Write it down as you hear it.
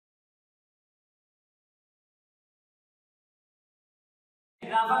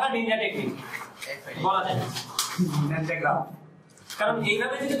Graph আঁকার Ninja technique বলা যায় নিনজা গ্রাফ। কারণ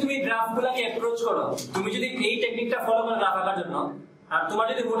এইভাবে যদি তুমি গ্রাফগুলোকে অ্যাপ্রোচ করো, তুমি যদি এই টেকনিকটা ফলো করো গ্রাফ আঁকার জন্য, আর তোমার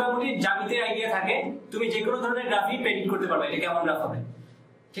যদি মোটামুটি জ্যামিতির আইডিয়া থাকে, তুমি যে কোনো ধরনের গ্রাফই প্রেডিক্ট করতে পারবে এটা কেমন গ্রাফ হবে।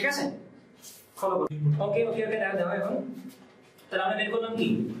 ঠিক আছে, ফলো করো। ওকে ওকে ওকে দেখো দেখো এখন তাহলে আমরা বের করলাম কি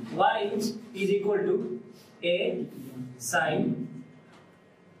y is equal to a sin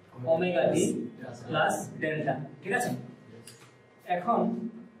omega t plus delta। ঠিক আছে, এখন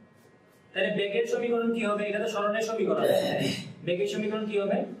তাহলে বেগের সমীকরণ কি হবে? এটা তো সরণের সমীকরণ। বেগের সমীকরণ কি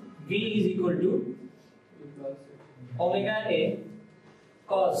হবে? v is equal to omega a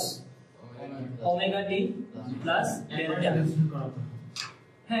cos omega t plus delta।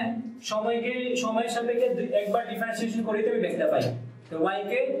 হ্যাঁ, সময়ের সাপেক্ষে একবার ডিফারেন্সিয়েশন করে আমি বেগটা পাই। তো y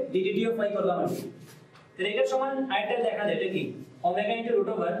K ddt of y করলাম আমি। তাহলে এটা সমান আরেকটা দেখা যায়, এটা কি omega into root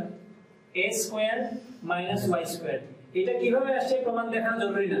over a square minus y square. এটা কিভাবে আসছে প্রমাণ দেখানো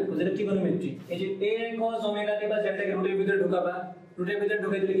জরুরি না, এটা ট্রিগোনোমেট্রি। এই যে a cos omega t plus delta কে রুটের ভিতরে ঢোকাবা, রুটের ভিতরে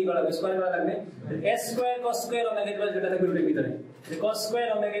ঢুকে দিলে কি করা হবে? স্কয়ার করা লাগবে। a square cos square omega t plus delta থাকবে রুটের ভিতরে। cos square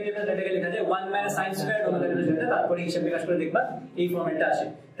omega t plus delta কে লেখা যায় 1 - sin square omega t plus delta. তারপরে হিসাব বিকাশ করে দেখবা এই ফরম্যাটটা আসে।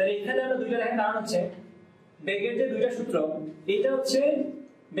 তাহলে এখানে আমরা দুইটা লেখার কারণ হচ্ছে বেগের যে দুইটা সূত্র, এটা হচ্ছে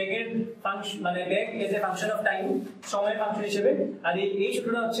বেগের ফাংশন, মানে বেগ as a function of time, সময়ের ফাংশন হিসেবে, আর এই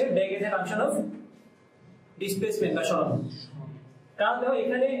সূত্রটা হচ্ছে বেগ as a function of displacement বা সরণ। কারণ দেখো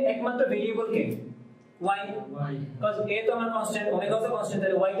এখানে একমাত্র variable K y, cos a তো আমার কনস্ট্যান্ট, ওমেগা তো কনস্ট্যান্ট,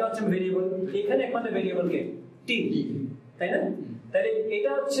 তাহলে y টা হচ্ছে ভেরিয়েবল। এখানে একমাত্র ভেরিয়েবল কে t, তাই না? তাহলে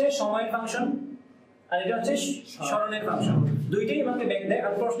এটা হচ্ছে সময়ের ফাংশন আর এটা হচ্ছে সরণের ফাংশন। দুইটাই আমাকে বেগ দেয়।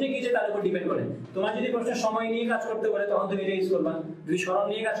 আর প্রশ্নে কি যে তার উপর ডিপেন্ড করে। তোমার যদি প্রশ্ন সময় নিয়ে কাজ করতে বলে তখন তুমি এটা ইউজ করবা, যদি সরণ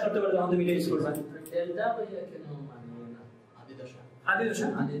নিয়ে কাজ করতে বলে তখন তুমি এটা ইউজ করবা। ডেল্টা বইয়া কেন মানে না আদি দশা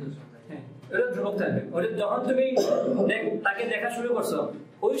হ্যাঁ, এটা ধ্রুবক থাকবে। ওটা যখন তুমি তাকে দেখা শুরু করছো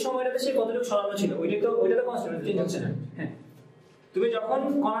ওই সময়টাতে সে কতটুকু সরানো ছিল ওইটা তো কনস্ট্যান্ট, চেঞ্জ হচ্ছে না। হ্যাঁ, তুমি যখন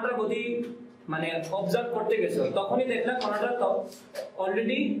কণাটার গতি মানে অবজার্ভ করতে গেছো তখনই দেখলা কণাটা তো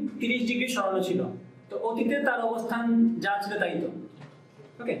অলরেডি 30 ডিগ্রি সরানো ছিল, তো অতীতে তার অবস্থান যা ছিল তাই তো।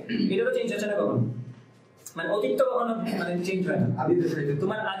 ওকে, এটা তো চেঞ্জ হচ্ছে না কখনো, মানে অতীত তো কখনো মানে চেঞ্জ হয় না।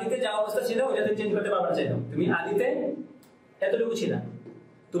 তোমার আদিতে যা অবস্থা ছিল ওইটাতে চেঞ্জ করতে পারবে না চাইলেও। তুমি আদিতে এতটুকু ছিল,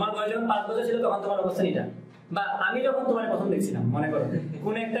 তোমার বয়স যখন 5 বছর ছিল তখন তোমার অবস্থান এটা। বা আমি যখন তোমার প্রথম দেখছিলাম, মনে করো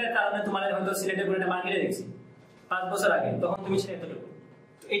কোন একটা কারণে তোমার হয়তো সিলেটের কোন একটা মার্কেটে দেখছি 5 বছর আগে, তখন তুমি ছিলে এতটুকু।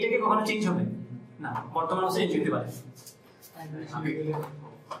 এইটাকে কখনো চেঞ্জ হবে না, বর্তমান অবস্থা চেঞ্জ হতে পারে।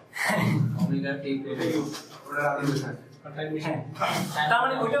 তার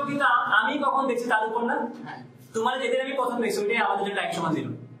মানে ওইটাও কিন্তু আমি কখন দেখছি তার উপর না। তোমার যেদিন আমি প্রথম দেখছি ওইটাই আমাদের জন্য টাইম সমান দিল।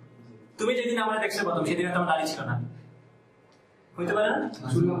 তুমি যেদিন আমরা দেখছো প্রথম সেদিন তোমার দাঁড়িয়ে ছিল না, হইতে পারে না?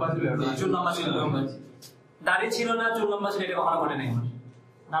 চুল লম্বা ছিল, দাঁড়িয়ে ছিল না, চুল লম্বা ছিল, এটা কখনো ঘটে নাই আমার।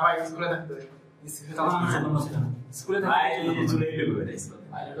 না ভাই স্কুলে থাকতে তখন আমার চুল লম্বা ছিল না, স্কুলে থাকতে চুলে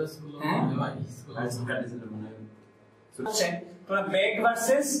তোমরা বেগ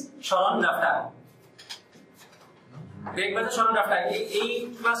ভার্সেস সরণ গ্রাফটা, বেগ ভার্সেস সরণ গ্রাফটা এই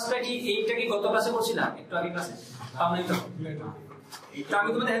ক্লাসটা কি এইটা কি গত ক্লাসে করছি না? একটু আগে ক্লাসে পাও নাই তো? তো আমি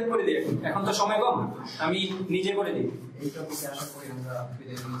তোমাদের হেল্প করে দিই, এখন তো সময় কম, আমি নিজে করে দিই।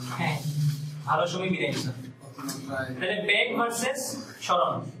 হ্যাঁ, ভালো সময় বিদায় নিচ্ছি। তাহলে বেগ ভার্সেস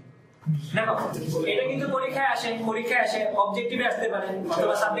সরণ, দেখো এটা কিন্তু পরীক্ষায় আসে, অবজেক্টিভে আসতে পারে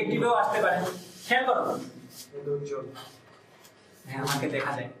অথবা সাবজেক্টিভেও আসতে পারে। খেয়াল করো, হ্যাঁ আমাকে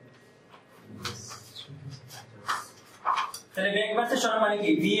দেখা যায়। তাহলে বেগ ভার্সেস সরণ মানে কি?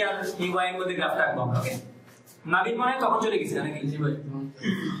 ভি আর y এর মধ্যে গ্রাফটা আঁকবো আমরা। ওকে, নাবিক মনে তখন চলে গেছে নাকি?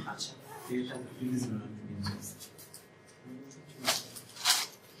 আচ্ছা,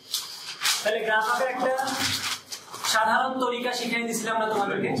 তাহলে গ্রাফ আঁকার একটা সাধারণ তরিকা শিখিয়ে দিয়েছিলাম না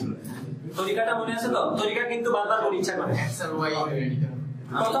তোমাদেরকে। তরিকাটা মনে আছে তো? তরিকা কিন্তু বারবার বলি ইচ্ছা করে।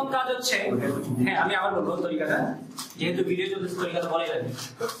 প্রথম কাজ হচ্ছে, হ্যাঁ আমি আবার বলবো তরিকাটা, যেহেতু ভিডিও চলছে তরিকাটা বলাই লাগবে।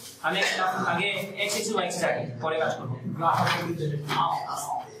 আমি আগে x x y x আগে পরে কাজ করবো।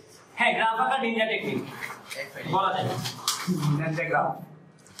 হ্যাঁ, গ্রাফ আঁকার নিনজা টেকনিক বলা যায় নিনজা গ্রাফ।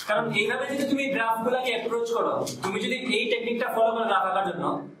 কারণ এইভাবে যদি তুমি গ্রাফগুলোকে অ্যাপ্রোচ করো, তুমি যদি এই টেকনিকটা ফলো করো গ্রাফ আঁকার জন্য,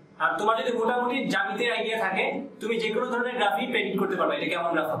 আর তোমার যদি মোটামুটি জ্যামিতির আইডিয়া থাকে, তুমি যে কোনো ধরনের গ্রাফই প্রেডিক্ট করতে পারবে এটা কেমন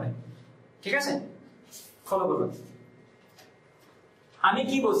গ্রাফ হবে। ঠিক আছে, ফলো করো। আমি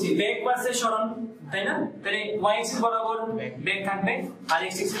কি বলছি? বেগ ভার্সেস সরণ, তাই না? তাহলে y axis বরাবর বেগ থাকবে আর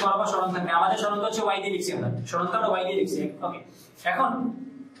x axis বরাবর সরণ থাকবে। আমাদের সরণটা হচ্ছে y দিয়ে লিখছি আমরা, সরণটা আমরা y দিয়ে লিখছি। ওকে, এখন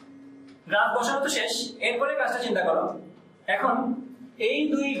গ্রাফ বসানো তো শেষ, এরপরে কাজটা চিন্তা করো। এখন এই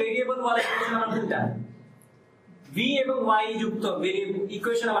দুই ভেরিয়েবল ওয়ালা ইকুয়েশন আমার কোনটা? v এবং y যুক্ত ভেরিয়েবল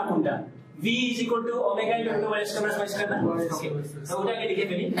ইকুয়েশন আমার কোনটা? v is equal to omega into root over s square minus y square না ওকে তো ওটাকে লিখে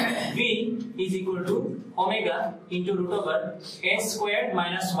ফেলি v is equal to omega into root over s squared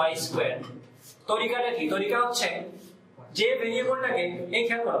minus y squared তরিকাটা কি তরিকা হচ্ছে যে ভেরিয়েবলটাকে এই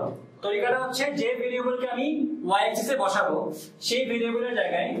খেয়াল করো তরিকাটা হচ্ছে যে ভেরিয়েবলকে আমি y অ্যাক্সিস এ বসাবো সেই ভেরিয়েবলের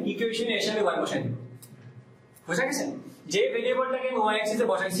জায়গায় ইকুয়েশনে এর সাথে y বসাই দেব বুঝা গেছে যে ভেরিয়েবলটাকে আমি y অ্যাক্সিস এ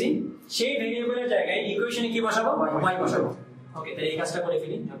বসাইছি সেই ভেরিয়েবলের জায়গায় ইকুয়েশনে কি বসাবো y বসাবো ওকে তাহলে এই কাজটা করে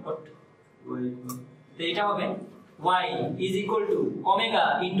ফেলি ঝটপট তো এটা হবে y is equal to omega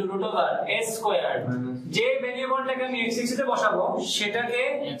into root over s squared যে ভেরিয়েবলটাকে আমি x অ্যাক্সিস এ বসাবো সেটাকে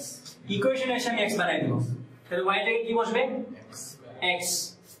ইকুয়েশনে এসে আমি x বানাই দেব তাহলে y টাকে কি বসবে x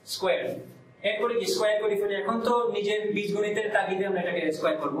স্কয়ার এরপরে কি স্কয়ার করে ফেলি এখন তো নিজের বীজগণিতের তাগিদে আমরা এটাকে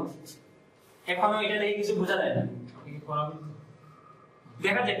স্কয়ার করব এখনো এটা দেখে কিছু বোঝা যায় না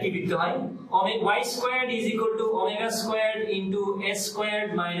দেখা যাক কি বৃত্ত হয় y squared is equal to omega squared into s squared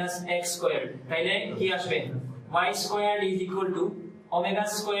minus x squared তাইলে কি আসবে y squared is equal to omega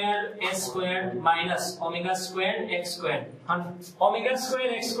squared s squared minus omega squared x squared omega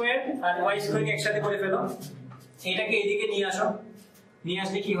squared x squared R y squared কে একসাথে করে ফেলো এটাকে এদিকে নিয়ে আসো নিয়ে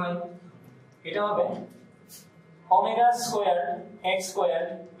আসলে কি হয় এটা হবে omega squared x squared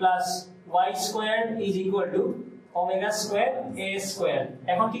plus y squared is equal to omega squared a squared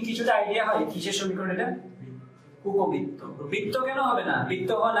এখন কি কিছুটা আইডিয়া হয় কিসের সমীকরণ এটা উপবৃত্ত বৃত্ত কেন হবে না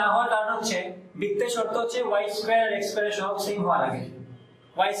বৃত্ত না হওয়ার কারণ হচ্ছে বৃত্তের শর্ত হচ্ছে y squared আর x squared এর সহগ সেম হওয়া লাগে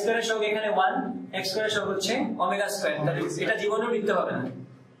y squared এর সহগ এখানে 1 x squared এর সহগ হচ্ছে omega squared তাহলে এটা জীবনেও বৃত্ত হবে না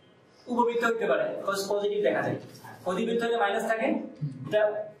উপবৃত্ত হতে পারে cos পজিটিভ দেখা যায় অধিবৃত্ত হলে মাইনাস থাকে এটা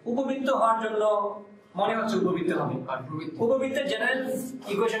উপবৃত্ত হওয়ার জন্য মনে হচ্ছে উপবৃত্ত হবে উপবৃত্তের জেনারেল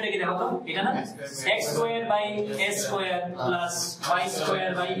ইকুয়েশনটা কি দেখো তো এটা না x square by s square plus y square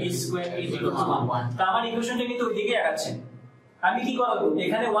by b square is equal to 1 তো আমার ইকুয়েশনটা কিন্তু ওইদিকে আগাচ্ছে আমি কি করব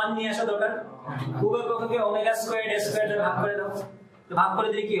এখানে 1 নিয়ে আসা দরকার উভয় পক্ষকে ওমেগা স্কয়ার s স্কয়ার দ্বারা ভাগ করে দাও তো ভাগ করে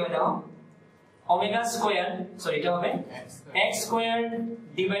দিলে কি হয় দেখো ওমেগা স্কয়ার সরি এটা হবে x square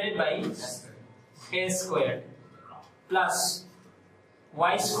divided by s square plus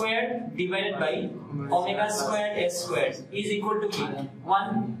y squared divided by omega squared s squared is equal to 1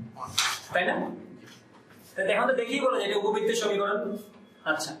 তাই না তো এখন তো দেখি বলো যে এটা উপবৃত্তের সমীকরণ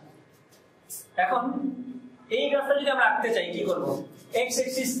আচ্ছা এখন এই গ্রাফটা যদি আমরা আঁকতে চাই কি করব x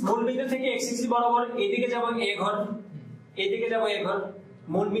অ্যাক্সিস মূল বিন্দু থেকে x অ্যাক্সিস বরাবর এদিকে যাব a ঘর এদিকে যাব a ঘর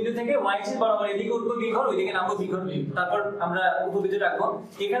মূল বিন্দু থেকে y অ্যাক্সিস বরাবর এদিকে উঠবো b ঘর ওইদিকে নামবো b ঘর তারপর আমরা উপবৃত্ত রাখবো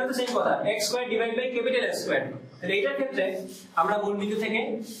এখানে তো সেম কথা x square divide by capital S square তাহলে এইটার ক্ষেত্রে আমরা মূল বিন্দু থেকে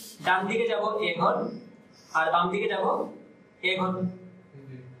ডান দিকে যাব a ঘর আর বাম দিকে যাব a ঘর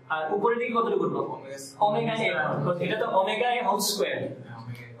আর উপরের দিকে কতটুকু উঠবো ওমেগা a ঘর এটা তো ওমেগা a হোল স্কয়ার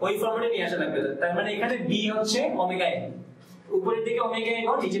ওই ফর্মুলা নিয়ে আসা লাগবে তার মানে এখানে b হচ্ছে ওমেগা a উপরের দিকে ওমেগা a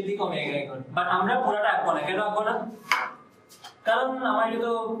ঘর নিচের দিকে ওমেগা a ঘর বাট আমরা পুরোটা আঁকবো না কেন আঁকবো না কারণ আমার এটা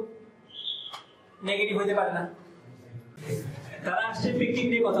তো নেগেটিভ হইতে পারে না তারা আসছে পিকনিক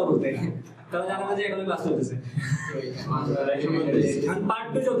নিয়ে কথা বলতে তারা জানা না যে এখন ক্লাস চলতেছে পার্ট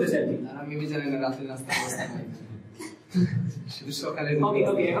 2 চলতেছে আর কি তারা মেবি জানে না রাতে নাস্তা করতে হয় শুধু সকালে ওকে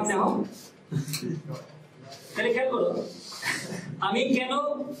ওকে এখন দেখো তাহলে খেয়াল করো আমি কেন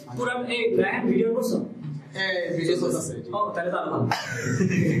পুরো এই গ্রাহক ভিডিও করছো ভিডিও করতেছে ও তাহলে তো ভালো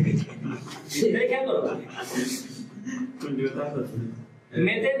তাহলে খেয়াল করো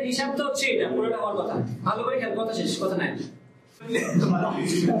মেথের হিসাব তো হচ্ছে এটা পুরোটা হওয়ার কথা ভালো করে খেয়াল কথা শেষ কথা নাই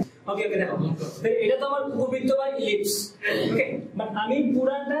ওকে ওকে দেখো এটা তো আমার উপবৃত্ত বা ইলিপস ওকে বাট আমি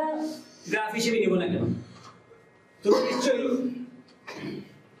পুরাটা গ্রাফ হিসেবে নিব না কেন তো নিশ্চয়ই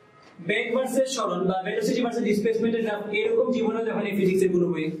বেগ ভার্সেস সরণ বা ভেলোসিটি ভার্সেস ডিসপ্লেসমেন্টের গ্রাফ এরকম জীবনে যখন এই ফিজিক্সের কোনো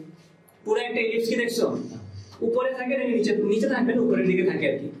বই পুরো একটা ইলিপস কি দেখছো উপরে থাকে না নিচে থাকবে না উপরের দিকে থাকে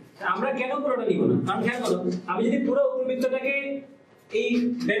আর কি আমরা কেন পুরোটা নিব না কারণ খেয়াল করো আমি যদি পুরো উপবৃত্তটাকে এই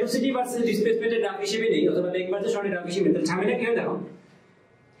ভেলোসিটি ভার্সেস ডিসপ্লেসমেন্টের গ্রাফ হিসেবে নেই অথবা বেগ ভার্সেস সরণের গ্রাফ হিসেবে তাহলে ঝামেলা কি হয় দেখো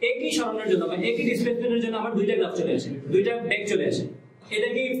একই সরণের জন্য বা একই ডিসপ্লেসমেন্টের জন্য আমার দুইটা গ্রাফ চলে আসে দুইটা বেগ চলে আসে এটা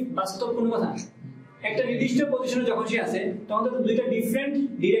কি বাস্তব কোনো কথা একটা নির্দিষ্ট পজিশনে যখন সে আসে তখন তো দুইটা ডিফারেন্ট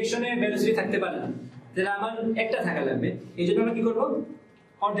ডিরেকশনে ভেলোসিটি থাকতে পারে না তাহলে আমার একটা থাকা লাগবে এই জন্য আমরা কি করব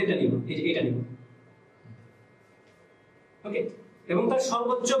অর্ধেকটা নিব এটা নিব ওকে এবং তার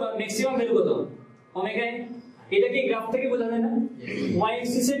সর্বোচ্চ বা ম্যাক্সিমাম ভ্যালু কত ওমেগা এটা কি গ্রাফ থেকে বোঝা যায় না y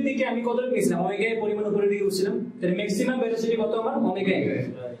অ্যাক্সিস এর দিকে আমি কত নিয়েছিলাম ওমেগা এর পরিমাণ উপরের দিকে উঠছিলাম তাহলে ম্যাক্সিমাম ভেলোসিটি কত আমার ওমেগা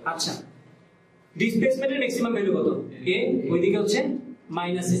আচ্ছা ডিসপ্লেসমেন্টের ম্যাক্সিমাম ভ্যালু কত a ওইদিকে হচ্ছে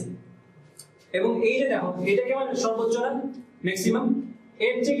মাইনাস a এবং এই যে দেখো এটা কি আমার সর্বোচ্চ না ম্যাক্সিমাম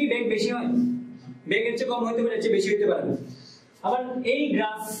এর চেয়ে কি বেগ বেশি হয় বেগ এর চেয়ে কম হতে পারে এর চেয়ে বেশি হতে পারে আবার এই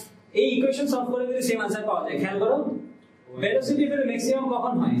গ্রাফ এই ইকুয়েশন সলভ করে যদি সেম आंसर পাওয়া যায় খেয়াল করো ভেলোসিটি এর ম্যাক্সিমাম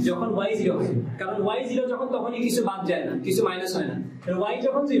কখন হয় যখন y 0 হয় কারণ y 0 যখন তখনই কিছু বাদ যায় না কিছু মাইনাস হয় না আর y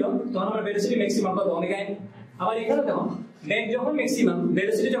যখন 0 তখন আমার ভেলোসিটি ম্যাক্সিমাম কত ওমেগা n আবার এখানে দেখো বেগ যখন ম্যাক্সিমাম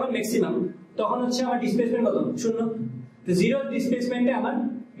ভেলোসিটি যখন ম্যাক্সিমাম তখন হচ্ছে আমার ডিসপ্লেসমেন্ট কত 0 তো 0 ডিসপ্লেসমেন্টে আমার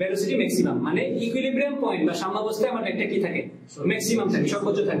ভেলোসিটি ম্যাক্সিমাম মানে ইকুইলিব্রিয়াম পয়েন্ট বা সাম্যাবস্থায় আমার বেগটা কি থাকে ম্যাক্সিমাম থাকে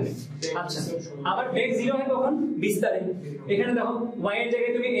সর্বোচ্চ থাকবে আচ্ছা আবার বেগ 0 হয় কখন বিস্তারে এখানে দেখো y এর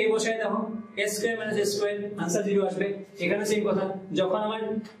জায়গায় তুমি a বসায় দাও a square minus a square answer 0 আসবে এখানে সেম কথা যখন আমার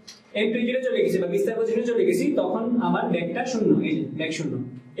m টু 0 চলে গেছে বা বিস্তার পজিশনে চলে গেছি তখন আমার বেগটা 0 এই যে বেগ 0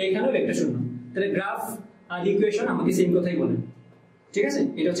 এইখানেও বেগটা 0 তাহলে গ্রাফ আর ইকুয়েশন আমাকে সেম কথাই বলে ঠিক আছে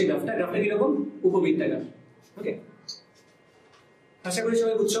এটা হচ্ছে গ্রাফটা কি রকম উপবৃত্তাকার ওকে আশা করি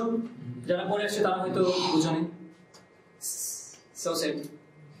সবাই বুঝছো যারা পড়ে আসছে তারা হয়তো বুঝানে সো সেট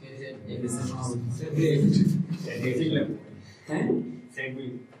হ্যাঁ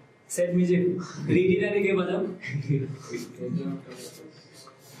সেট মিউজিক রিডিনারে কে বাজাও